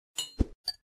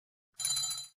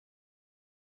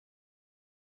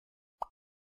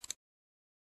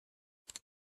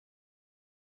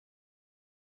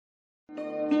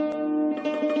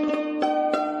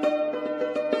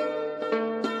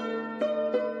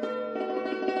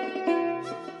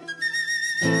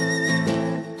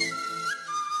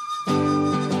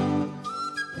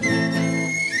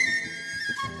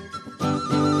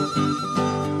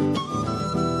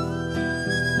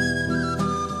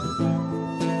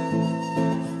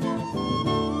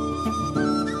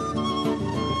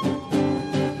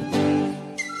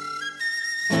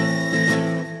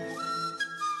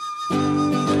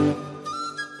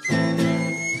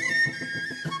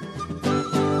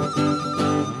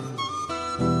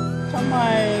ทำไม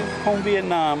คนเวียด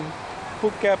นามพู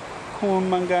ดกับคนเ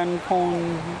หมือนกันคน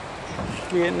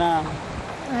เวียดนาม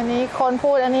อันนี้คน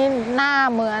พูดอันนี้หน้า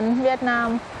เหมือนเวียดนาม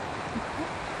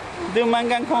ดูเหมือน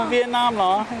กันคนเวียดนามเหร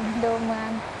อดูเหมือ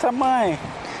นท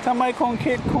ำไมคน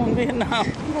คิดคนเวียดนาม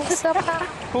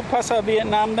พูดภาษาเวียด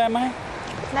นามได้ไหม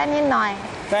ได้นิดหน่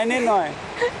อย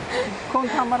คน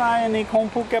ทำอะไรอันนี้คง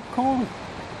พูดกับคน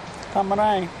ทำอะไร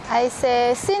ไอเซ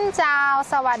ซินจาว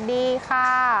สวัสดีค่ะ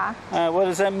What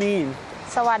does that mean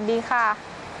สวัสดีค่ะ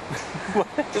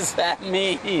What does that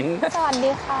mean สวัส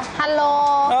ดีค่ะ Hello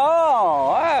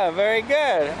very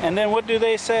good and then what do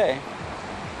they say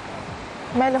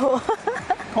ไม่รู้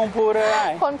คงพูดอะไร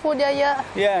คนพูดเยอะ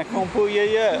ๆคงพูด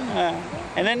เยอะ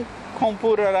ๆand then คงพู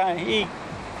ดอะไรอีก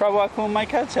เพราะว่าคุณไม่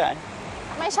เข้าใจ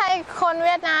ไม่ใช่คนเ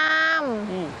วียดนาม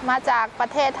มาจากประ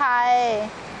เทศไทย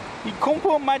คุณ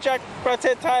พูดมาจากประเท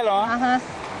ศไทยเหรอ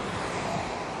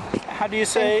How do you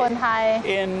say เป็นคนไทย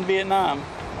in Vietnam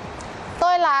ต้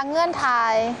อยลาเงื่อนไท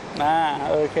ย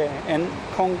โอเค and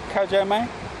คงเข้าใจไหม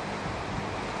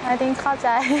I think เข้าใจ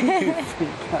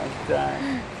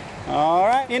All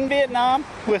right in Vietnam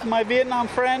with my Vietnam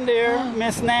friend here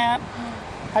Miss Nat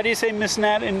How do you say Miss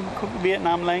Nat in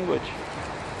Vietnam language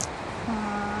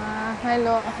ไม่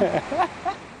รู้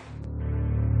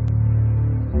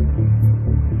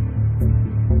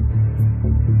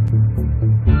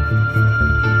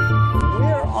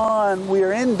We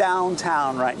are in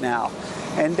downtown right now,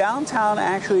 and downtown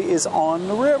actually is on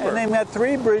the river. And they've got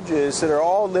 3 bridges that are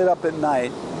all lit up at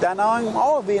night. Da Nang,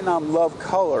 all of Vietnam love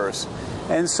colors,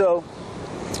 and so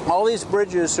all these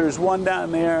bridges. There's one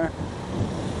down there.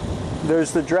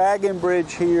 There's the Dragon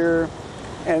Bridge here,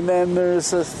 and then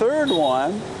there's a third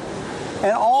one.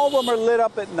 And all of them are lit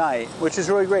up at night, which is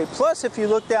really great. Plus, if you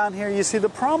look down here, you see the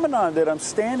promenade that I'm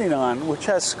standing on, which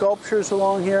has sculptures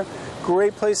along here.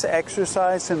 Great place to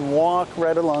exercise and walk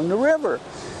right along the river.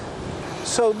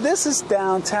 So this is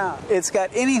downtown. It's got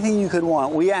anything you could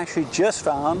want. We actually just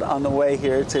found on the way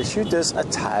here to shoot this a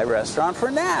Thai restaurant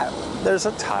for Nat. There's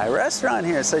a Thai restaurant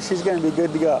here, so she's going to be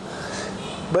good to go.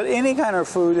 But any kind of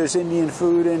food, there's Indian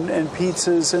food and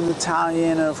pizzas and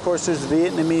Italian, and of course there's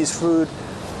Vietnamese food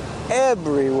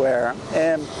everywhere.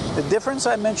 And the difference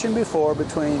I mentioned before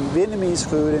between Vietnamese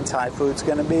food and Thai food is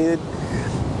going to be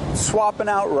swapping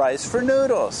out rice for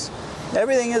noodles.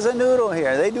 Everything is a noodle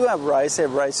here. They do have rice. They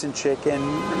have rice and chicken.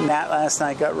 Nat last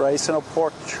night got rice and a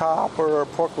pork chop or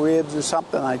pork ribs or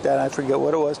something like that. I forget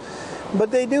what it was.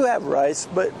 But they do have rice,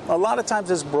 but a lot of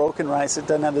times it's broken rice. It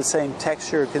doesn't have the same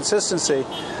texture or consistency.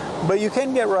 But you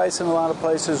can get rice in a lot of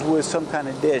places with some kind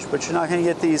of dish, but you're not going to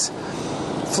get these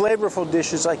flavorful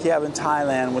dishes like you have in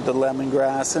Thailand with the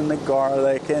lemongrass and the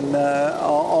garlic and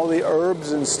all the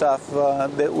herbs and stuff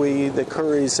the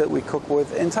curries that we cook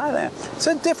with in Thailand. It's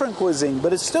a different cuisine,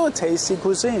 but it's still a tasty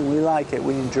cuisine. We like it.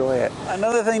 We enjoy it.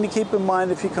 Another thing to keep in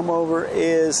mind if you come over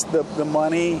is the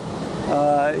money.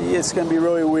 It's going to be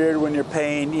really weird when you're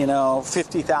paying,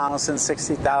 50,000,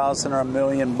 60,000 or $1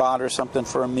 million baht or something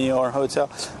for a meal or hotel.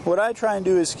 What I try and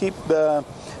do is keep the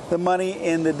money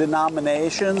in the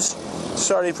denominations,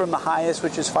 starting from the highest,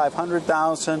 which is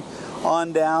 500,000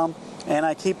 on down, and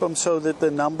I keep them so that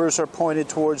the numbers are pointed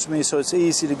towards me so it's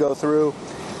easy to go through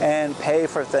and pay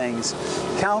for things.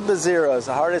 Count the zeros.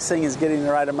 The hardest thing is getting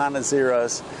the right amount of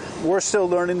zeros. We're still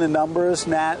learning the numbers.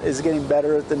 Nat is getting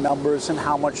better at the numbers and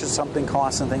how much something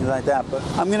costs and things like that. But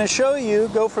I'm going to show you,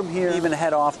 go from here, even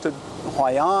head off to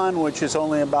Hoi An, which is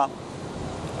only about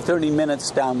 30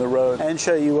 minutes down the road, and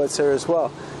show you what's there as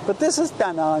well. But this is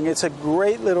Da Nang. It's a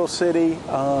great little city.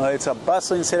 It's a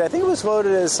bustling city. I think it was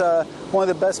voted as one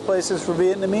of the best places for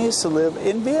Vietnamese to live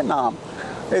in Vietnam.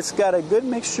 It's got a good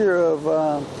mixture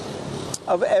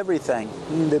of everything.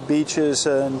 The beaches,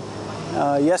 and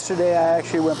yesterday I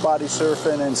actually went body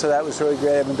surfing, and so that was really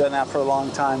great. I haven't done that for a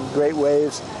long time. Great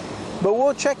waves. But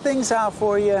we'll check things out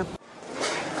for you.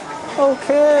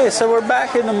 Okay, so we're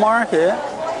back in the market.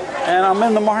 And I'm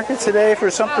in the market today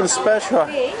for something special.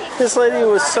 This lady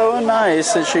was so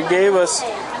nice that she gave us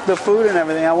the food and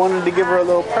everything. I wanted to give her a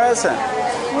little present.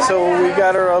 So we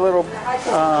got her a little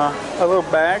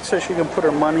bag so she can put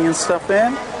her money and stuff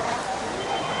in.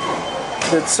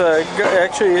 It's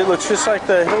actually, it looks just like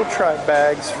the Hill Tribe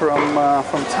bags from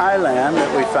Thailand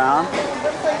that we found.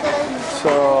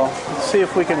 So let's see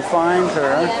if we can find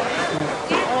her.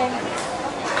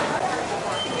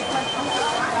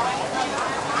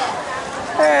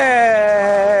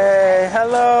 Hey,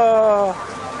 hello.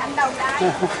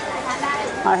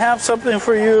 I have something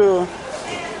for you.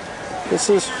 This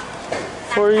is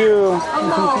for you.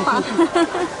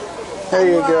 There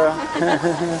you go.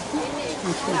 There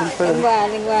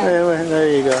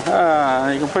you go.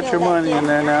 You can put your money in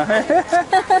there now.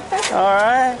 All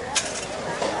right.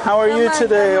 How are you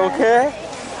today? Okay?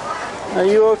 Are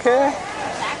you okay?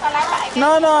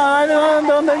 No, I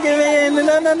don't give me.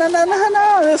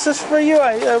 No. This is for you.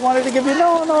 I wanted to give you.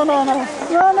 No. No.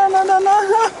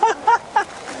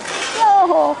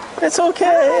 It's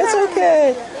okay. It's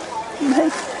okay.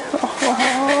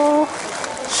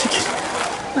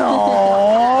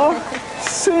 Oh,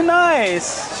 she's too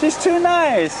nice. She's too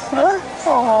nice. Huh?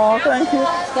 Oh, thank you.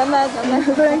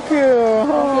 Thank you.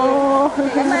 Oh.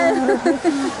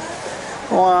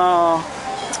 Wow.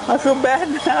 I feel bad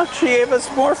now. She gave us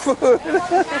more food.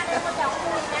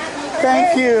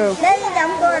 Thank you. Thank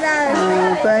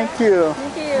you. Thank you.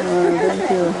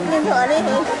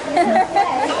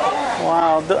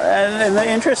 Wow. And the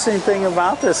interesting thing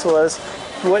about this was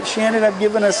what she ended up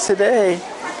giving us today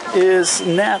is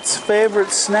Nat's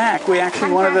favorite snack. We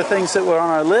actually, one of the things that were on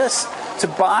our list to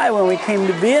buy when we came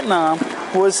to Vietnam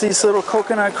was these little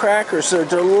coconut crackers. They're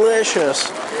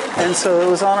delicious. And so it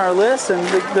was on our list, and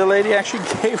the lady actually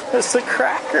gave us the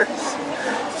crackers.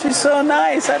 She's so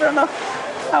nice. I don't know.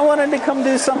 I wanted to come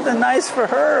do something nice for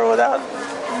her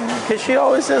because she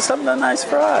always does something nice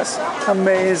for us.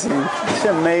 Amazing. She's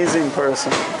an amazing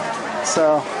person.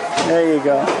 So there you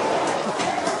go.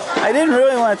 I didn't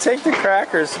really want to take the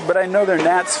crackers, but I know they're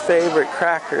Nat's favorite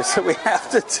crackers, so we have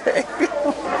to take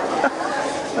them.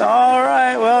 All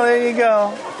right, well, there you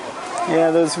go.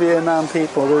 Yeah, those Vietnam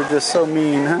people, they're just so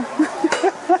mean, huh?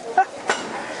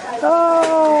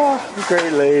 Oh,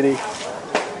 great lady.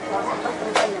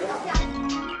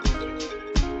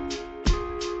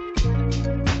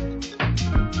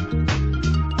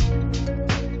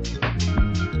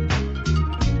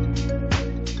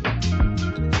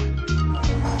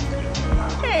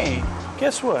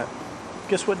 Guess what?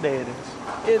 Guess what day it is?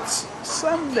 It's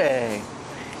Sunday.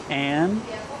 And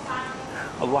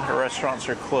a lot of restaurants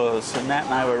are closed. So Nat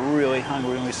and I were really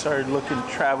hungry and we started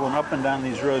traveling up and down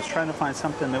these roads, trying to find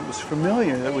something that was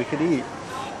familiar that we could eat.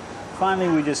 Finally,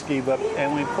 we just gave up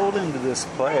and we pulled into this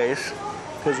place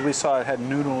because we saw it had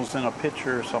noodles in a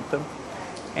pitcher or something.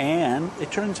 And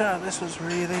it turns out this was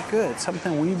really good.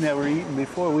 Something we've never eaten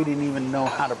before. We didn't even know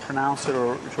how to pronounce it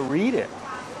or to read it.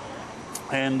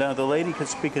 And the lady could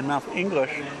speak enough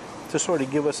English to sort of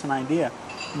give us an idea.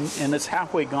 And it's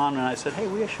halfway gone, and I said, hey,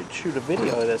 we should shoot a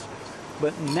video of this.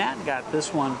 But Nat got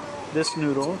this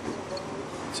noodle.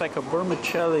 It's like a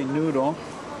vermicelli noodle.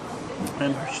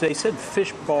 And they said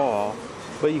fish ball,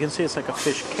 but you can see it's like a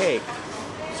fish cake.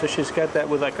 So she's got that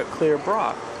with like a clear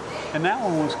broth. And that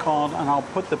one was called, and I'll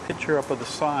put the picture up of the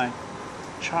side,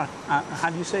 how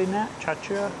do you say Nat?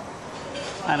 Cha-cha?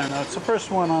 I don't know. It's the first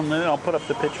one I'll put up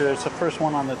the picture. It's the first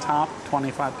one on the top,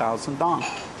 25,000 dong.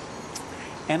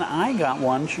 And I got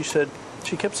one. She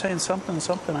kept saying something.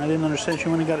 I didn't understand. She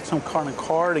went and got some kind of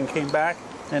card and came back,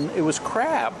 and it was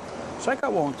crab. So I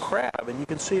got one with crab, and you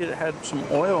can see it had some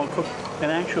oil cooked.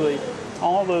 And actually,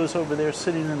 all those over there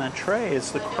sitting in that tray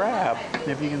is the crab. And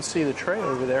if you can see the tray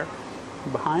over there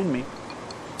behind me.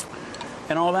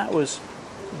 And all that was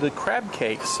the crab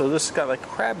cake. So this has got like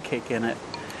crab cake in it.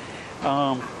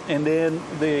 And then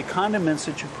the condiments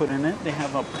that you put in it, they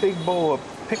have a big bowl of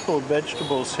pickled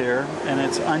vegetables here, and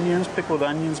it's pickled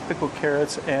onions, pickled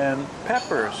carrots, and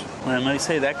peppers. And they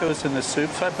say that goes in the soup,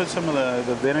 so I put some of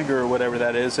the vinegar or whatever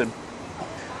that is, and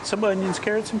some onions,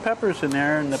 carrots, and peppers in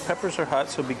there, and the peppers are hot,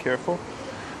 so be careful.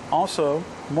 Also,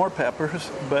 more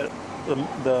peppers, but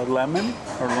the lemon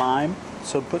or lime,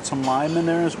 so put some lime in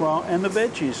there as well, and the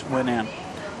veggies went in.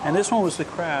 And this one was the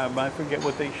crab. I forget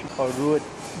what they should call it,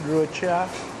 retirecheapjc,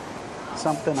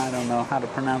 something. I don't know how to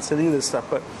pronounce any of this stuff,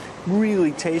 but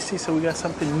really tasty. So we got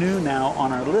something new now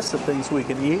on our list of things we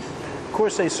can eat. Of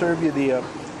course, they serve you the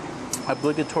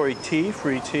obligatory tea,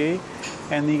 free tea,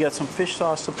 and you got some fish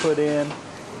sauce to put in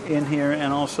here,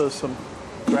 and also some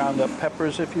ground up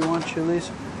peppers if you want, chilies.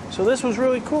 So this was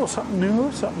really cool. Something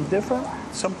new, something different,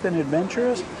 something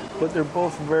adventurous, but they're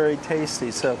both very tasty.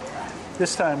 So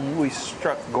this time we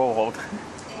struck gold.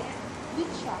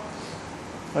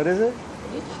 What is it?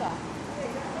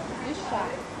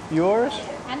 Yours?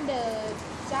 Under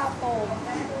Chao Tôm.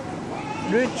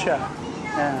 Rucha.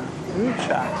 Yeah,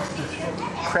 rucha.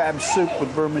 Crab soup with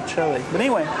vermicelli. But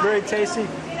anyway, very tasty.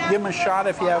 Give them a shot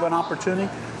if you have an opportunity.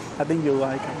 I think you'll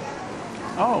like them.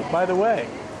 Oh, by the way,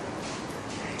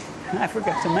 I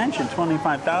forgot to mention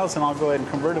 25,000. I'll go ahead and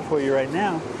convert it for you right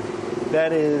now.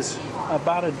 That is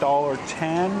about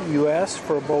 $1.10 US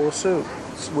for a bowl of soup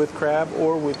with crab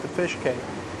or with the fish cake.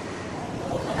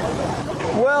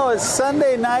 Well, it's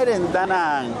Sunday night in Da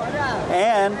Nang,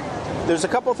 and there's a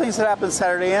couple things that happen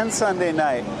Saturday and Sunday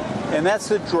night. and that's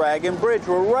the Dragon Bridge.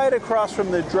 We're right across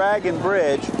from the Dragon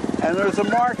Bridge, and there's a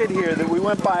market here that we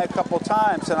went by a couple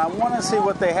times, and I want to see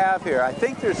what they have here. I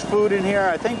think there's food in here.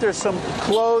 I think there's some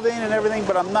clothing and everything,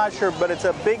 but I'm not sure. But it's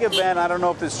a big event. I don't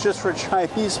know if it's just for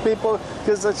Chinese people,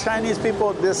 because the Chinese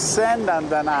people descend on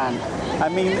Da Nang. I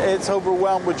mean, it's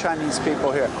overwhelmed with Chinese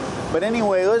people here. But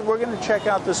anyway, we're going to check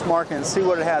out this market and see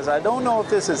what it has. I don't know if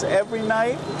this is every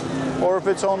night or if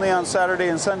it's only on Saturday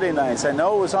and Sunday nights. I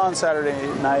know it was on Saturday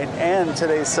night and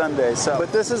today's Sunday. So,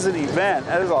 but this is an event.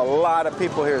 There's a lot of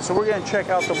people here. So we're going to check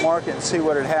out the market and see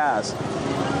what it has.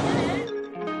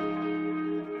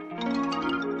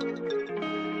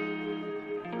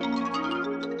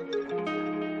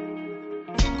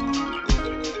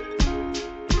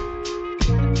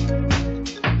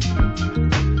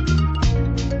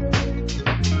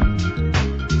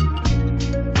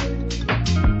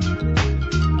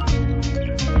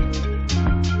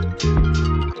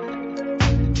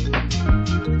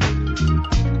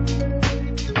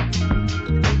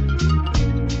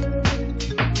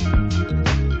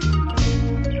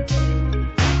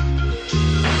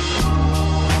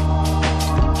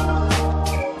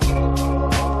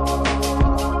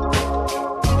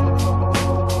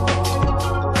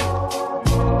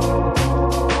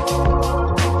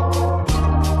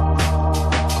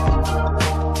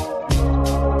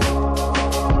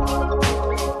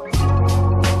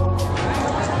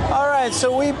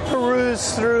 So we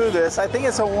perused through this. I think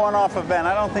it's a one-off event.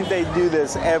 I don't think they do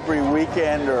this every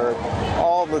weekend or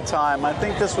all the time. I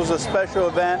think this was a special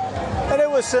event, and it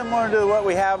was similar to what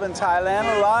we have in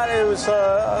Thailand a lot. It was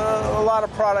a lot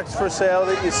of products for sale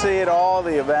that you see at all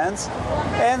the events,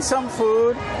 and some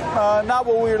food. Not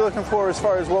what we were looking for as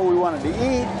far as what we wanted to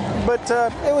eat, but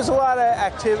it was a lot of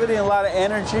activity and a lot of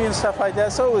energy and stuff like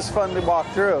that, so it was fun to walk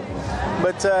through.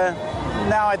 But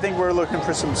now I think we're looking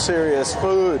for some serious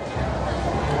food.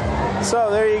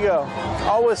 So there you go.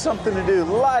 Always something to do. A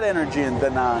lot of energy in Da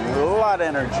Nang. A lot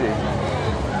of energy.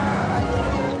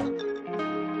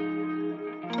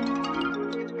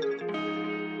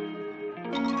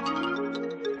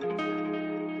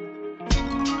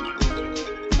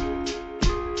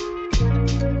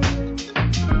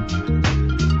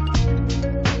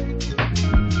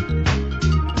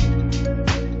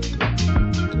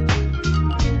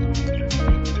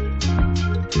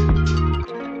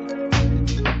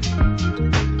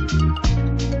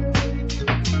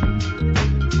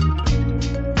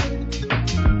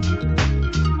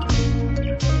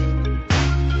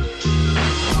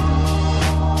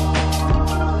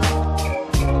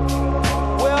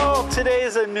 Today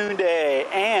is a new day,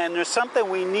 and there's something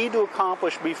we need to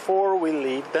accomplish before we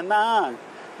leave Da Nang.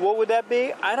 What would that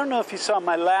be? I don't know if you saw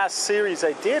my last series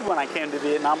I did when I came to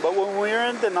Vietnam, but when we were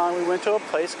in Da Nang, we went to a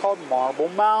place called Marble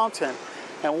Mountain.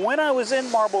 And when I was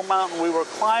in Marble Mountain, we were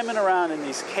climbing around in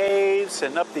these caves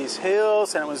and up these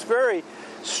hills, and it was very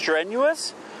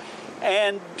strenuous.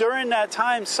 And during that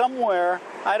time, somewhere,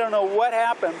 I don't know what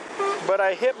happened, but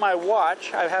I hit my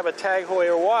watch. I have a Tag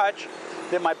Heuer watch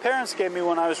that my parents gave me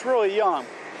when I was really young,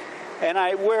 and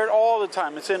I wear it all the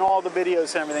time. It's in all the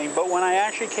videos and everything. But when I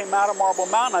actually came out of Marble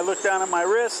Mountain, I looked down at my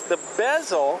wrist. The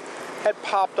bezel had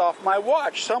popped off my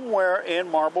watch somewhere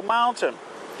in Marble Mountain.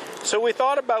 So we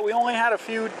thought about, we only had a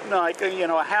few,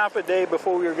 a half a day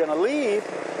before we were going to leave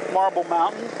Marble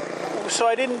Mountain, so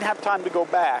I didn't have time to go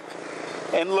back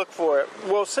and look for it.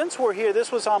 Well, since we're here,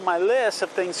 this was on my list of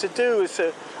things to do.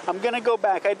 So I'm going to go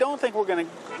back. I don't think we're going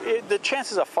to. The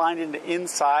chances of finding it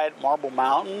inside Marble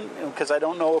Mountain, because I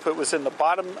don't know if it was in the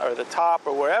bottom or the top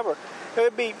or wherever, it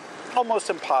would be almost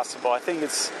impossible. I think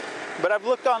it's. But I've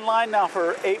looked online now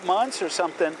for 8 months or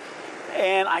something,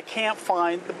 and I can't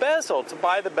find the bezel to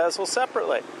buy the bezel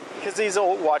separately, because these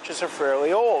old watches are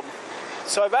fairly old.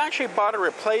 So I've actually bought a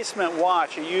replacement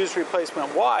watch, a used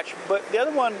replacement watch, but the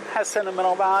other one has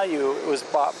sentimental value. It was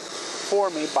bought for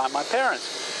me by my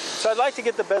parents. So I'd like to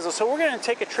get the bezel. So we're going to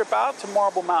take a trip out to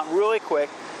Marble Mountain really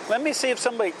quick. Let me see if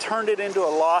somebody turned it into a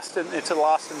lost and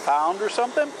found or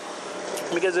something,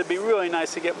 because it'd be really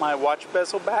nice to get my watch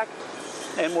bezel back.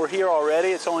 And we're here already.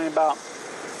 It's only about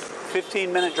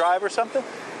 15-minute drive or something.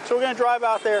 So we're going to drive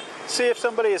out there, see if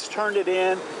somebody has turned it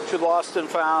in to lost and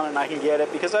found, and I can get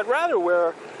it, because I'd rather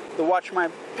wear the watch my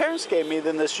parents gave me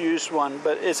than this used one,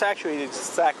 but it's actually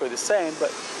exactly the same, but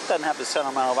it doesn't have the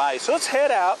sentimental value. So let's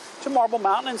head out to Marble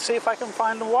Mountain and see if I can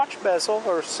find the watch bezel,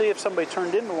 or see if somebody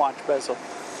turned in the watch bezel.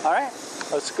 All right,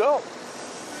 let's go.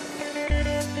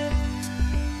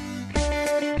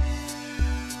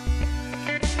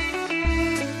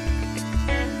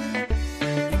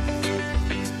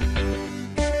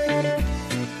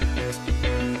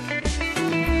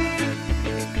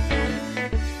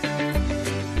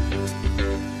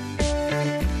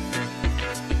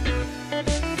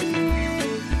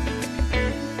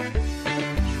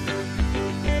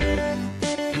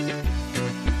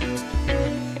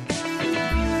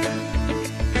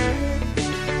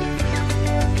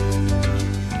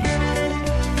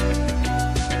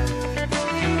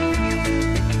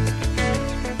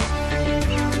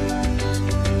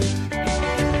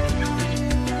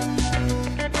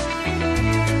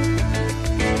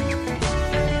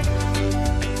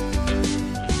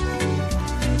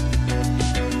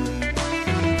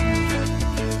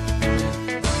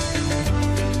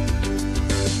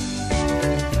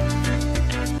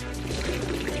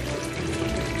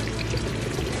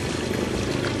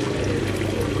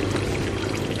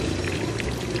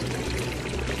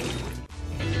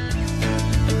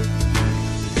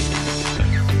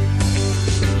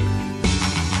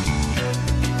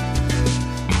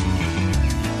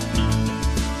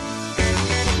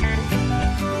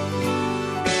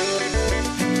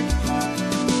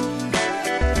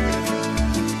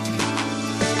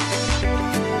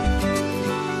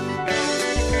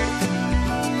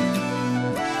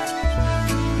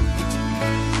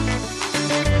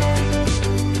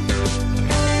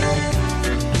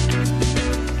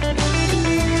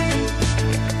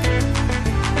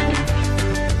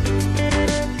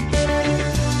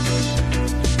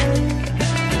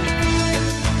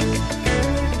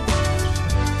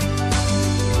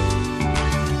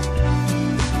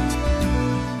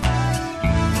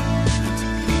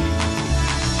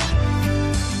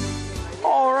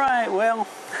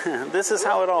 this is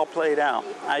how it all played out.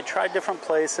 I tried different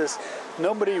places.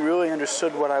 Nobody really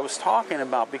understood what I was talking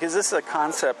about because this is a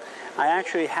concept. I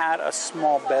actually had a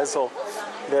small bezel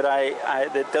that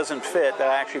that doesn't fit that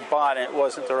I actually bought, and it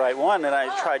wasn't the right one, and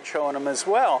I tried showing them as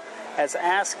well as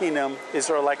asking them, is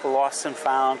there like a lost and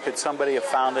found? Could somebody have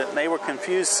found it? And they were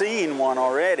confused seeing one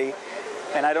already,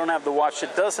 and I don't have the watch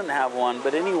that doesn't have one.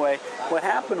 But anyway, what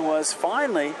happened was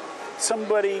finally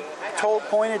somebody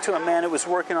pointed to a man who was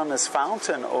working on this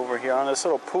fountain over here, on this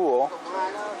little pool.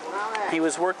 He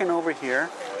was working over here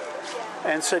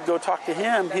and said, go talk to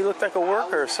him. He looked like a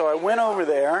worker. So I went over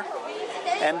there,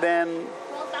 and then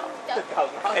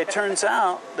it turns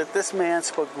out that this man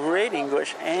spoke great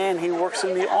English and he works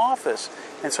in the office.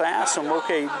 And so I asked him,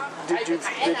 okay,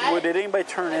 did anybody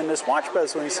turn in this watch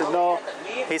bezel? And he said, no.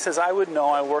 He says, I would know.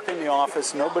 I work in the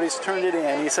office. Nobody's turned it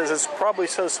in. He says, it's probably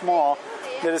so small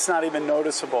that it's not even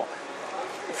noticeable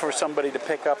for somebody to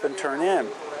pick up and turn in.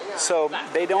 So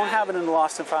they don't have it in the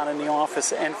lost and found in the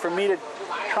office. And for me to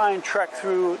try and trek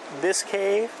through this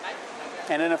cave,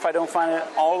 and then if I don't find it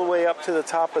all the way up to the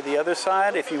top of the other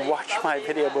side, if you watched my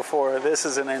video before, this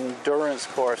is an endurance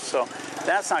course, so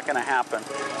that's not going to happen.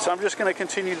 So I'm just going to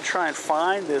continue to try and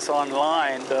find this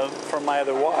online for my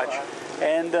other watch.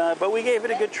 And but we gave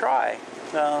it a good try.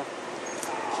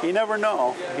 You never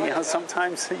know.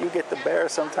 Sometimes you get the bear,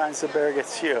 sometimes the bear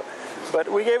gets you. But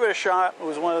we gave it a shot. It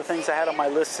was one of the things I had on my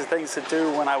list of things to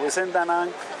do when I was in Da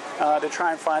Nang, to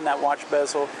try and find that watch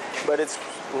bezel, but it's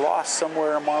lost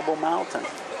somewhere in Marble Mountain.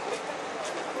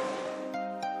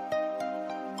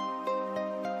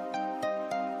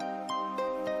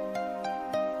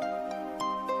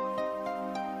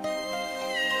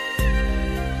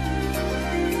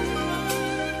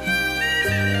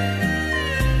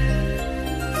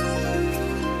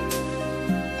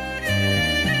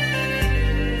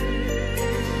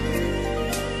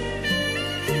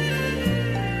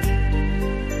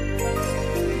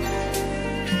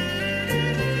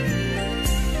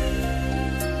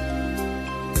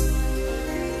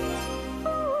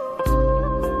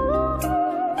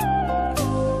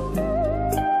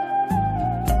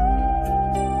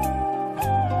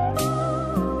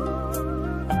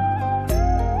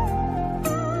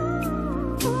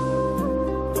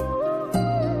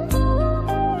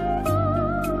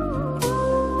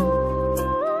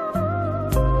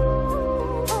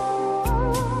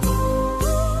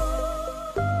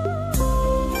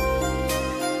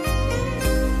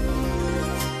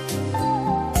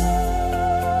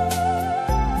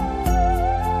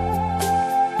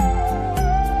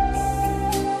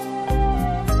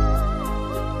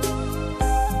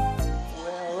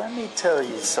 Tell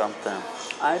you something.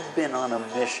 I've been on a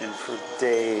mission for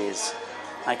days.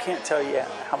 I can't tell you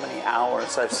how many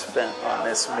hours I've spent on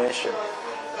this mission.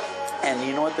 And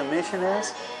you know what the mission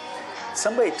is?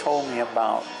 Somebody told me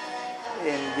about,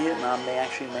 in Vietnam, they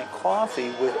actually make coffee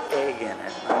with egg in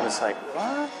it. And I was like,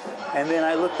 what? And then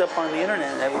I looked up on the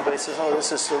internet and everybody says, oh,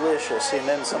 this is delicious. And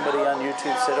then somebody on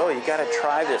YouTube said, oh, you got to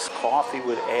try this coffee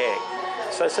with egg.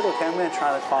 So I said, okay, I'm going to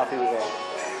try the coffee with egg.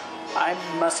 I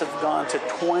must have gone to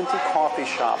 20 coffee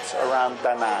shops around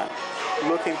Da Nang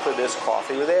looking for this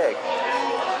coffee with egg.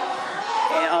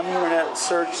 And on the internet,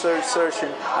 search,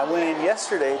 and I went in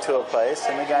yesterday to a place,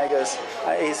 and the guy goes,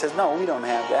 he says, no, we don't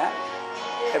have that.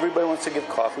 Everybody wants to give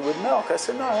coffee with milk. I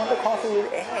said, no, I want the coffee with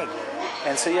egg.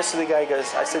 And so yesterday the guy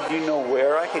goes, I said, do you know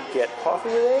where I could get coffee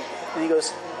with egg? And he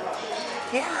goes,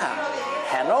 yeah,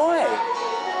 Hanoi.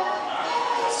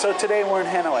 So today we're in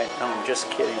Hanoi. No, I'm just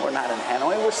kidding. We're not in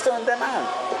Hanoi. We're still in Da Nang.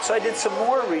 So I did some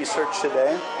more research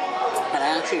today, and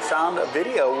I actually found a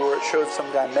video where it showed some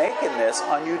guy making this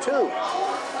on YouTube.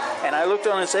 And I looked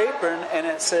on his apron, and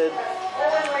it said,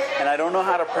 and I don't know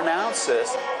how to pronounce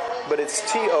this, but it's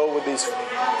T-O with these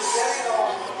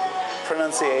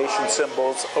pronunciation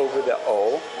symbols over the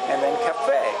O, and then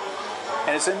cafe.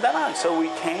 And it's in Da Nang. So we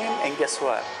came, and guess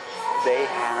what? They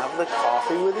have the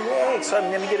coffee with the egg. So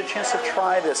I'm going to get a chance to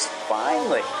try this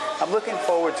finally. I'm looking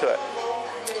forward to it.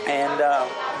 And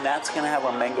Nat's going to have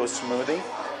a mango smoothie.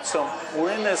 So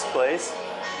we're in this place.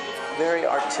 Very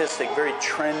artistic, very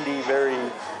trendy, very,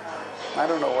 I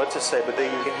don't know what to say, but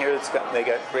you can hear they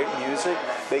got great music.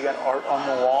 They got art on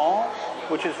the wall,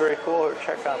 which is very cool. Or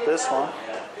check out this one.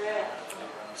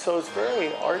 So it's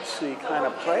very artsy kind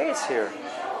of place here.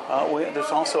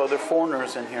 There's also other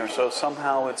foreigners in here, so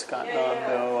somehow it's gotten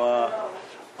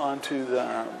onto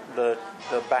the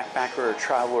backpacker or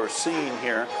traveler scene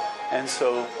here, and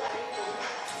so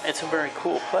it's a very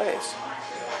cool place.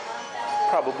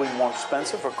 probably more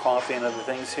expensive for coffee and other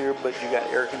things here, but you got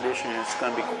air conditioning, it's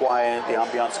going to be quiet, the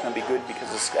ambiance is going to be good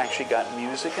because it's actually got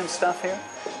music and stuff here.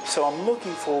 So I'm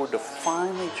looking forward to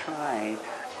finally trying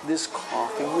this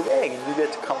coffee with egg, and you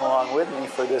get to come along with me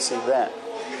for this event.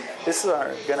 This is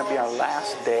going to be our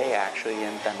last day actually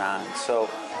in Da Nang, so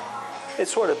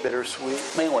it's sort of bittersweet.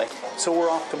 Anyway, so we're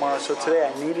off tomorrow. So today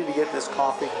I needed to get this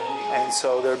coffee, and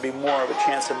so there'd be more of a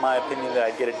chance, in my opinion, that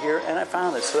I'd get it here, and I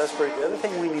found it. So that's pretty good. The other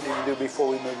thing we needed to do before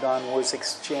we moved on was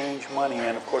exchange money,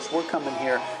 and of course we're coming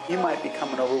here. You might be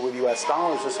coming over with US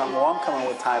dollars or something. Well, I'm coming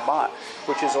with Thai baht,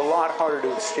 which is a lot harder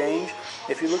to exchange.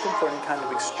 If you're looking for any kind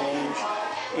of exchange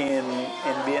in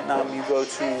Vietnam, you go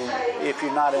to, if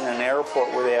you're not in an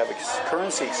airport where they have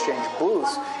currency exchange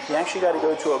booths, you actually got to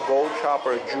go to a gold shop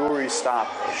or a jewelry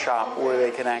shop where they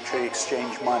can actually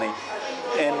exchange money.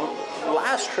 And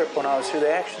last trip when I was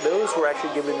here, those were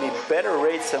actually giving me better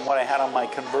rates than what I had on my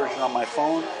conversion on my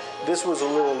phone. This was a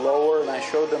little lower, and I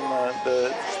showed them,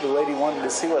 the lady wanted to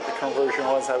see what the conversion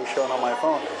was I was showing on my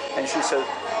phone, and she said,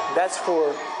 that's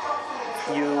for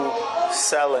you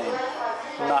selling,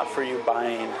 not for you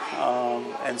buying.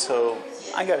 And so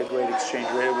I got a great exchange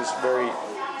rate. It was very,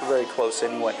 very close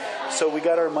anyway. So we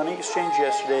got our money exchange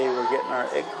yesterday. We're getting our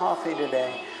egg coffee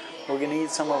today. We're going to eat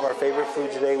some of our favorite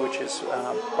food today, which is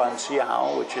ban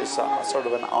xiao, which is sort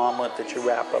of an omelet that you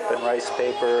wrap up in rice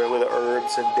paper with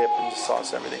herbs and dip and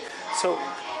sauce and everything. So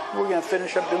we're going to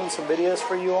finish up doing some videos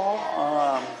for you all,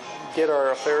 get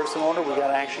our affairs in order. We got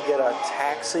to actually get a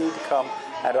taxi to come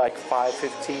at like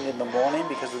 5:15 in the morning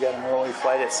because we got an early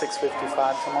flight at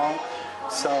 6:55 tomorrow.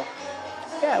 So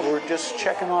yeah, we're just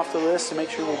checking off the list to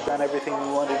make sure we've done everything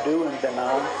we want to do in Da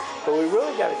Nang. But we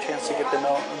really got a chance to get to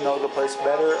know the place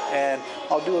better, and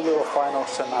I'll do a little final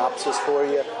synopsis for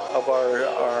you of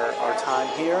our time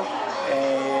here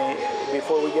and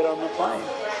before we get on the plane.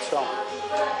 So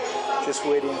just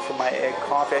waiting for my egg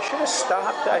coffee. I should have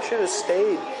stopped. I should have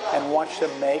stayed and watched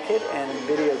them make it and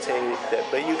videotaped it.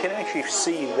 But you can actually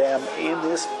see them in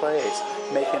this place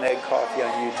making egg coffee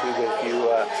on YouTube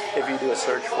if you do a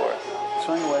search for it.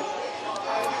 So anyway,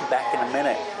 back in a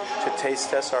minute to taste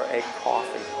test our egg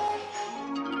coffee.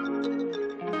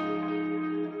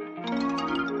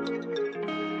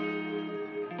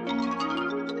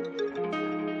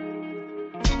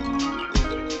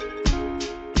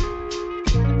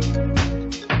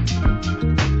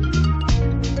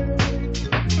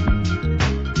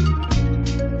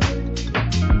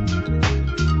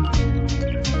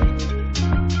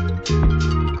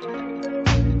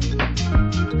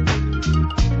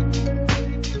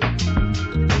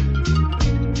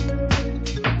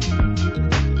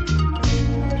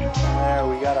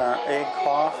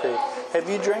 Have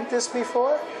you drank this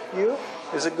before? You?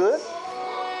 Is it good?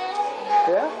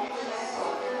 Yeah?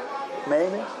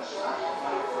 Maybe?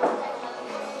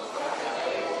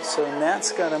 So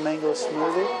Nat's got a mango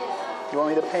smoothie. You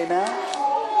want me to pay now?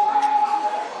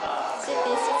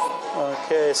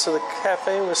 Okay, so the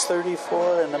cafe was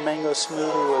 34 and the mango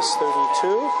smoothie was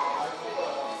 32.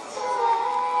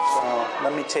 So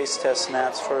let me taste test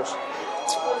Nat's first.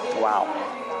 Wow.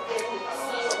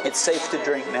 It's safe to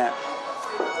drink, Nat.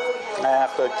 I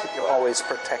have to always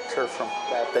protect her from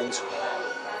bad things.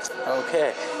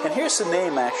 Okay, and here's the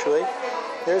name actually.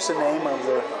 There's the name of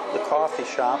the coffee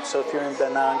shop. So if you're in Da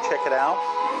Nang, check it out.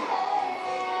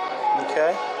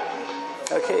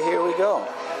 Okay, here we go.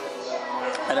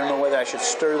 I don't know whether I should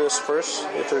stir this first,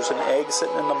 if there's an egg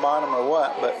sitting in the bottom or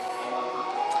what, but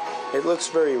it looks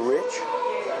very rich.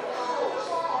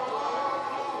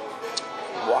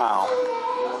 Wow.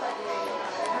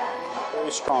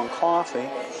 Very strong coffee.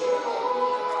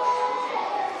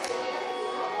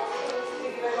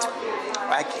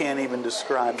 I can't even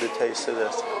describe the taste of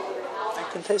this. I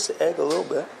can taste the egg a little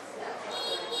bit.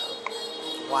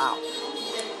 Wow.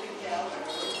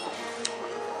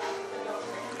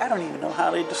 I don't even know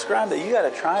how to describe it. You got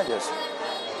to try this.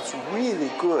 It's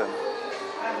really good.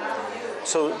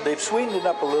 So they've sweetened it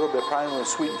up a little bit, probably with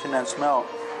sweetened condensed milk,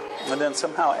 and then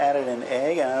somehow added an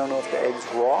egg, and I don't know if the egg's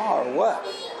raw or what.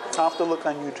 I'll have to look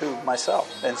on YouTube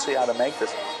myself and see how to make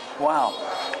this. Wow.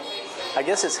 I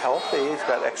guess it's healthy. It's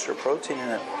got extra protein in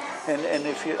it. And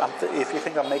if you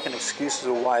think I'm making excuses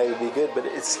of why it would be good, but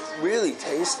it's really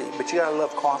tasty. But you gotta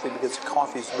love coffee because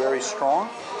coffee is very strong.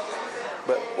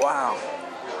 But wow,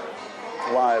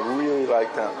 I really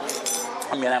like that.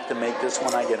 I'm gonna have to make this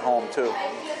when I get home too.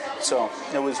 So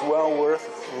it was well worth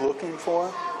looking for,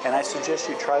 and I suggest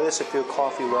you try this if you're a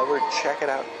coffee lover. Check it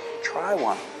out. Try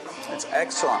one. It's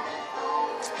excellent.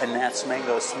 And Nat's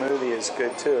mango smoothie is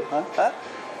good too, huh?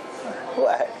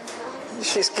 What?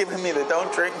 She's giving me the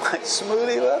don't drink my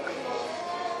smoothie look?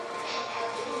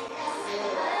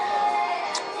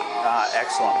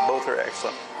 Excellent. Both are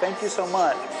excellent. Thank you so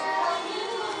much.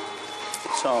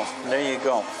 So, there you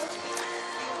go.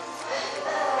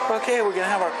 Okay, we're going to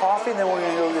have our coffee, then we're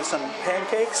going to go get some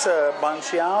pancakes, ban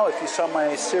xiao. If you saw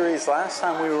my series last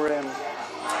time we were in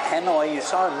Hanoi, you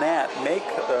saw Nat make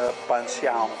ban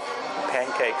xiao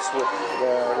pancakes with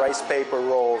the rice paper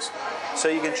rolls. So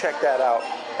you can check that out.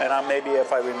 And maybe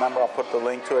if I remember, I'll put the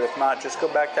link to it. If not, just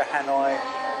go back to Hanoi.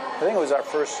 I think it was our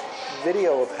first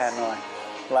video of Hanoi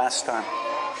last time.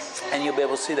 And you'll be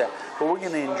able to see that. But we're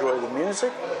going to enjoy the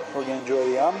music. We're going to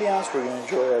enjoy the ambiance. We're going to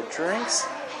enjoy our drinks.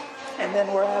 And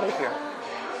then we're out of here.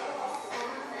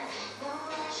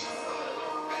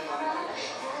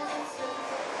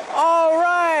 All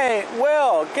right.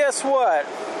 Well, guess what?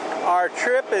 Our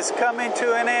trip is coming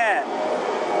to an end.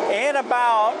 In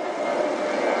about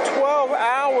 12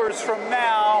 hours from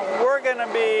now, we're going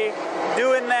to be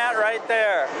doing that right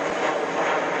there.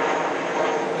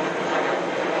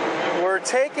 We're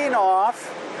taking off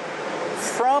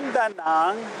from Da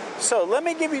Nang. So let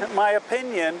me give you my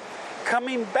opinion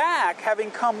coming back, having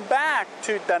come back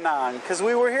to Da Nang, because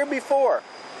we were here before.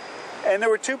 And there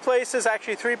were two places,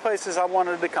 actually three places I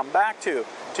wanted to come back to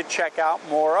check out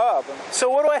more of. So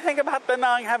what do I think about Da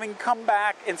Nang having come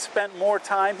back and spent more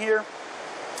time here?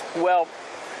 Well,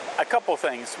 a couple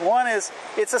things. One is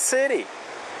it's a city.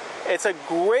 It's a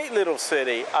great little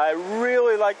city. I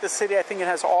really like the city. I think it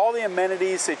has all the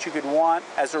amenities that you could want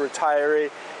as a retiree.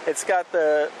 It's got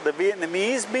the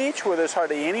Vietnamese beach where there's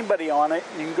hardly anybody on it.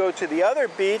 You can go to the other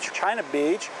beach, China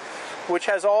Beach, which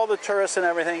has all the tourists and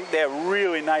everything. They have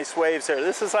really nice waves there.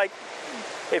 This is like,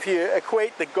 if you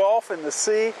equate the Gulf and the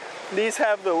sea, these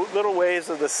have the little waves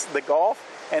of the Gulf,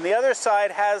 and the other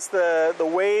side has the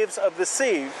waves of the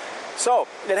sea. So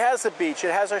it has the beach,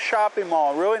 it has a shopping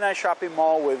mall, really nice shopping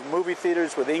mall with movie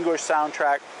theaters with English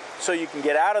soundtrack, so you can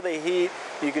get out of the heat,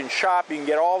 you can shop, you can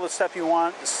get all the stuff you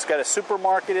want. It's got a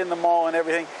supermarket in the mall and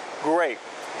everything. Great.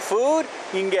 Food,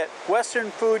 you can get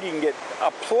Western food, you can get a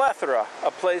plethora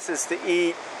of places to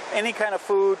eat, any kind of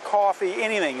food, coffee,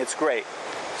 anything, it's great.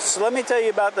 So let me tell you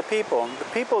about the people. The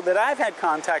people that I've had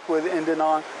contact with in Da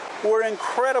Nang were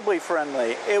incredibly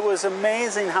friendly. It was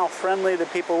amazing how friendly the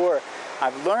people were.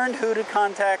 I've learned who to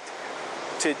contact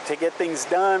to get things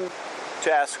done,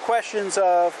 to ask questions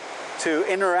of,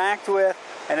 to interact with,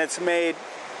 and it's made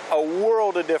a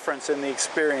world of difference in the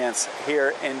experience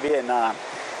here in Vietnam.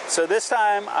 So this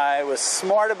time I was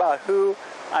smart about who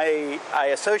I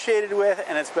associated with,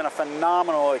 and it's been a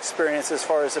phenomenal experience as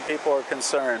far as the people are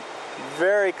concerned.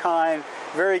 Very kind,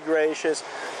 very gracious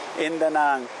in Da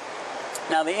Nang.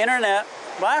 Now the internet,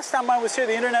 last time I was here,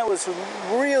 the internet was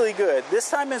really good. This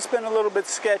time it's been a little bit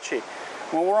sketchy.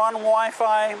 When we're on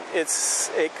Wi-Fi,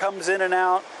 it comes in and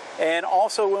out, and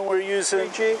also when we're using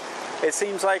 3G, it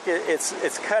seems like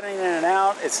it's cutting in and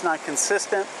out. It's not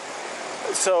consistent.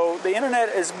 So the internet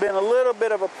has been a little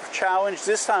bit of a challenge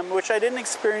this time, which I didn't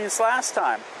experience last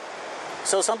time.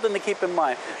 So something to keep in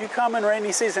mind. If you come in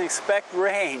rainy season, expect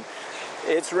rain.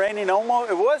 It's raining it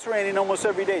was raining almost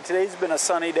every day. Today's been a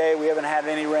sunny day. We haven't had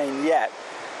any rain yet.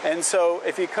 And so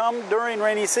if you come during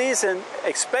rainy season,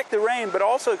 expect the rain, but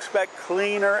also expect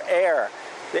cleaner air.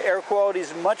 The air quality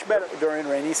is much better during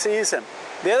rainy season.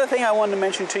 The other thing I wanted to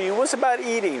mention to you was about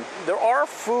eating. There are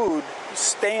food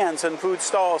stands and food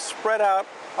stalls spread out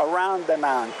around Da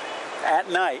Nang at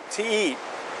night to eat.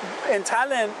 In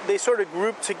Thailand, they sort of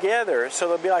group together, so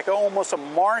there'll be like almost a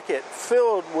market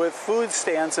filled with food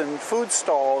stands and food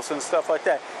stalls and stuff like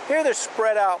that. Here they're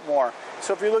spread out more.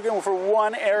 So if you're looking for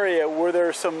one area where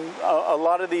there's a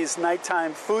lot of these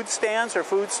nighttime food stands or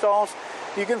food stalls,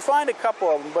 you can find a couple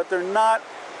of them, but they're not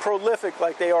prolific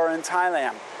like they are in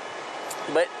Thailand.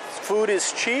 But food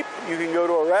is cheap. You can go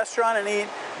to a restaurant and eat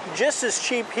just as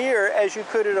cheap here as you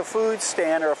could at a food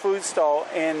stand or a food stall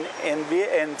in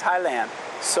Thailand.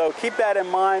 So keep that in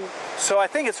mind. So I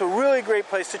think it's a really great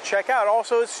place to check out.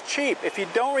 Also, it's cheap. If you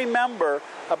don't remember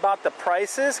about the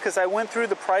prices, because I went through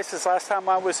the prices last time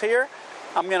I was here,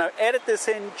 I'm going to edit this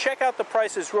in, check out the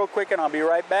prices real quick, and I'll be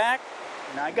right back.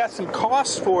 Now I got some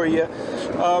costs for you.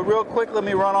 Real quick, let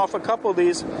me run off a couple of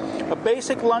these. A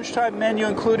basic lunchtime menu,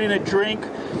 including a drink,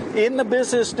 in the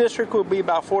business district will be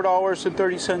about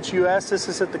 $4.30 US. This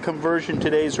is at the conversion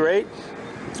today's rate.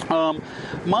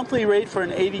 Monthly rate for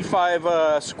an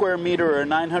 85 square meter or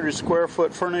 900 square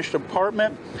foot furnished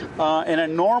apartment in a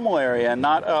normal area,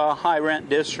 not a high rent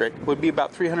district, would be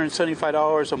about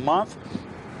 $375 a month.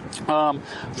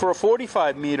 For a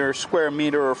 45 square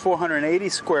meter or 480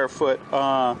 square foot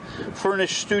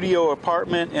furnished studio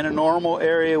apartment in a normal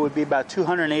area would be about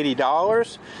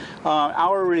 $280.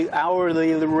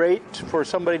 Hourly rate for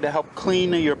somebody to help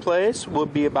clean your place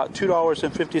would be about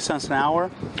 $2.50 an hour.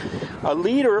 A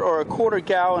liter or a quarter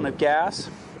gallon of gas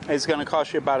is going to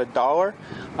cost you about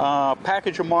 $1.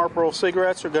 Package of Marlboro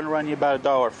cigarettes are going to run you about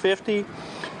 $1.50.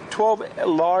 12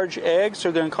 large eggs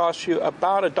are going to cost you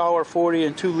about $1.40,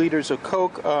 and 2 liters of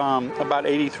Coke, about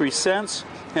 83 cents.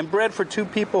 And bread for 2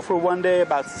 people for one day,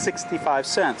 about 65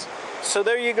 cents. So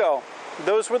there you go.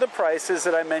 Those were the prices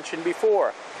that I mentioned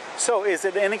before. So is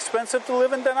it inexpensive to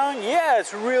live in Da Nang? Yeah,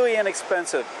 it's really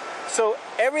inexpensive. So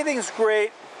everything's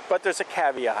great, but there's a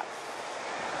caveat.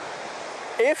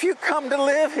 If you come to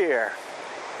live here,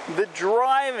 the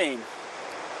driving,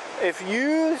 if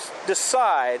you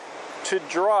decide to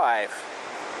drive,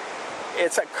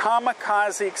 it's a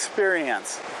kamikaze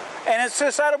experience. And it's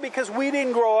suicidal because we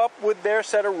didn't grow up with their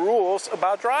set of rules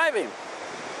about driving.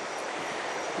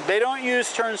 They don't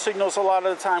use turn signals a lot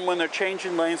of the time when they're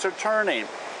changing lanes or turning.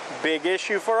 Big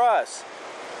issue for us.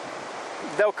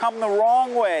 They'll come the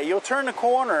wrong way. You'll turn the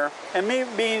corner, and me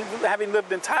having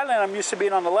lived in Thailand, I'm used to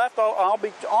being on the left. I'll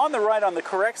be on the right on the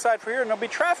correct side for here, and there'll be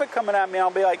traffic coming at me.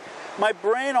 I'll be like, my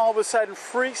brain all of a sudden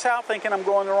freaks out thinking I'm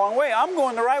going the wrong way. I'm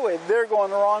going the right way. They're going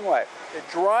the wrong way. The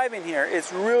driving here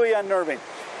is really unnerving.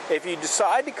 If you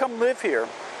decide to come live here,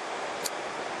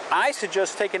 I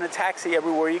suggest taking a taxi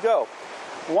everywhere you go.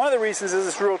 One of the reasons is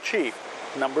it's real cheap.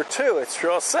 Number 2, it's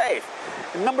real safe.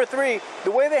 And number 3,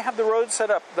 the way they have the road set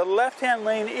up, the left-hand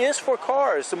lane is for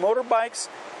cars. The motorbikes,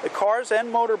 the cars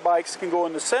and motorbikes can go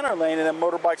in the center lane, and then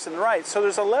motorbikes in the right. So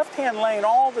there's a left-hand lane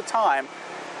all the time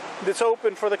that's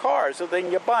open for the cars so they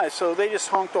can get by. So they just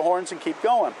honk the horns and keep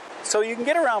going. So you can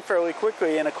get around fairly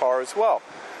quickly in a car as well.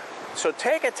 So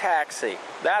take a taxi.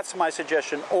 That's my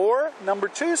suggestion. Or number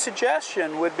 2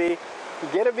 suggestion would be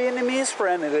get a Vietnamese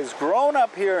friend that has grown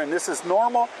up here and this is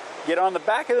normal. Get on the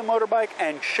back of the motorbike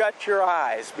and shut your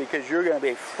eyes because you're going to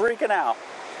be freaking out.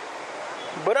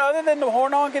 But other than the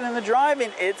horn honking and the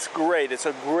driving, it's great. It's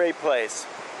a great place.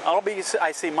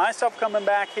 I see myself coming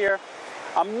back here.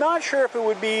 I'm not sure if it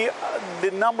would be the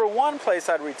number 1 place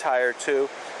I'd retire to,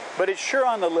 but it's sure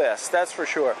on the list, that's for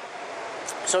sure.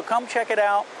 So come check it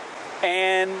out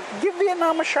and give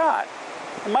Vietnam a shot.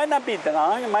 It might not be Da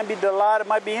Nang, it might be Dalat, it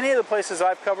might be any of the places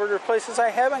I've covered or places I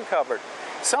haven't covered.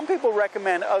 Some people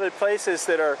recommend other places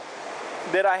that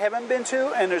I haven't been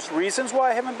to, and there's reasons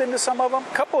why I haven't been to some of them.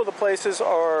 A couple of the places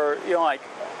are, like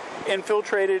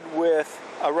infiltrated with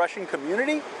a Russian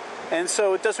community, and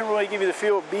so it doesn't really give you the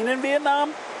feel of being in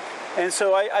Vietnam. And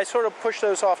so I sort of push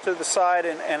those off to the side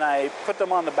and I put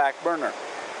them on the back burner.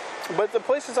 But the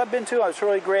places I've been to, I was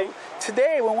really great.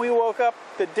 Today, when we woke up,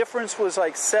 the difference was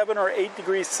like 7 or 8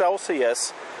 degrees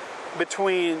Celsius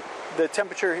between the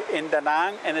temperature in Da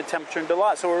Nang and the temperature in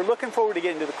Dalat. So we're looking forward to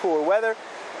getting to the cooler weather,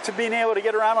 to being able to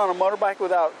get around on a motorbike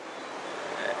without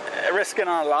risking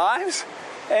our lives.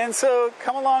 And so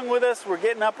come along with us. We're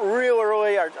getting up real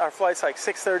early. Our flight's like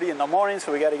 6:30 in the morning,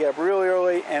 so we got to get up really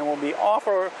early, and we'll be off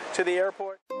to the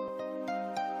airport.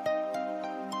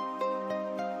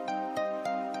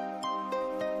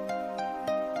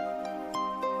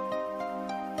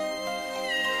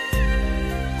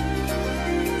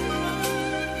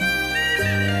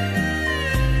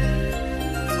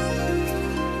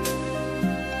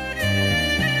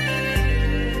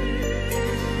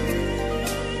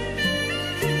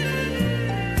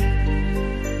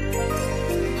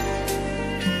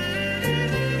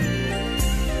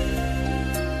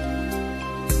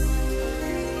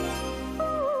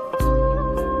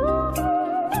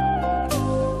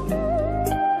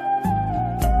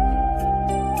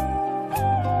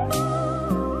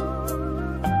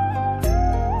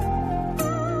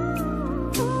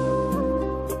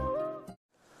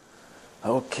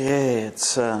 Okay,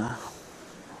 it's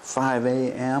 5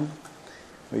 a.m.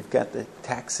 We've got the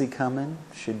taxi coming.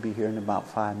 Should be here in about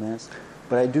 5 minutes.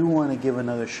 But I do want to give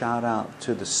another shout out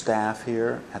to the staff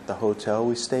here at the hotel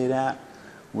we stayed at,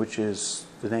 which is,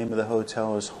 the name of the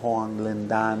hotel is Hoang Linh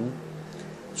Dan.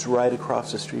 It's right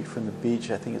across the street from the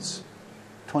beach. I think it's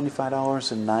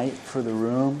 $25 a night for the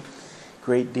room.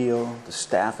 Great deal. The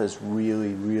staff is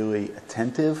really, really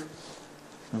attentive,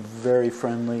 very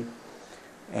friendly.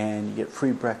 And you get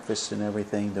free breakfast and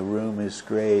everything. The room is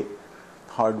great.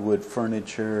 Hardwood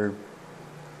furniture,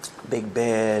 big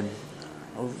bed,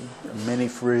 mini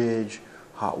fridge,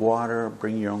 hot water.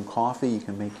 Bring your own coffee. You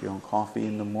can make your own coffee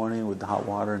in the morning with the hot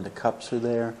water, and the cups are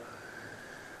there.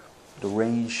 The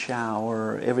rain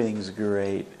shower, everything's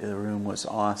great. The room was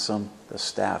awesome. The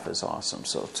staff is awesome.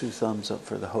 So 2 thumbs up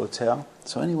for the hotel.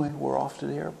 So anyway, we're off to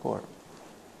the airport.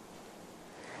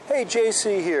 Hey,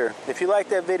 JC here. If you like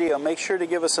that video, make sure to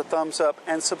give us a thumbs up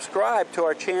and subscribe to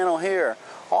our channel here.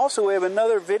 Also, we have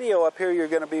another video up here you're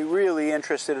going to be really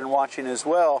interested in watching as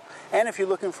well. And if you're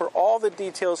looking for all the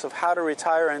details of how to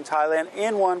retire in Thailand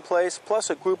in one place, plus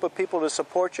a group of people to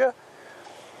support you,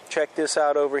 check this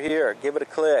out over here. Give it a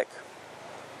click.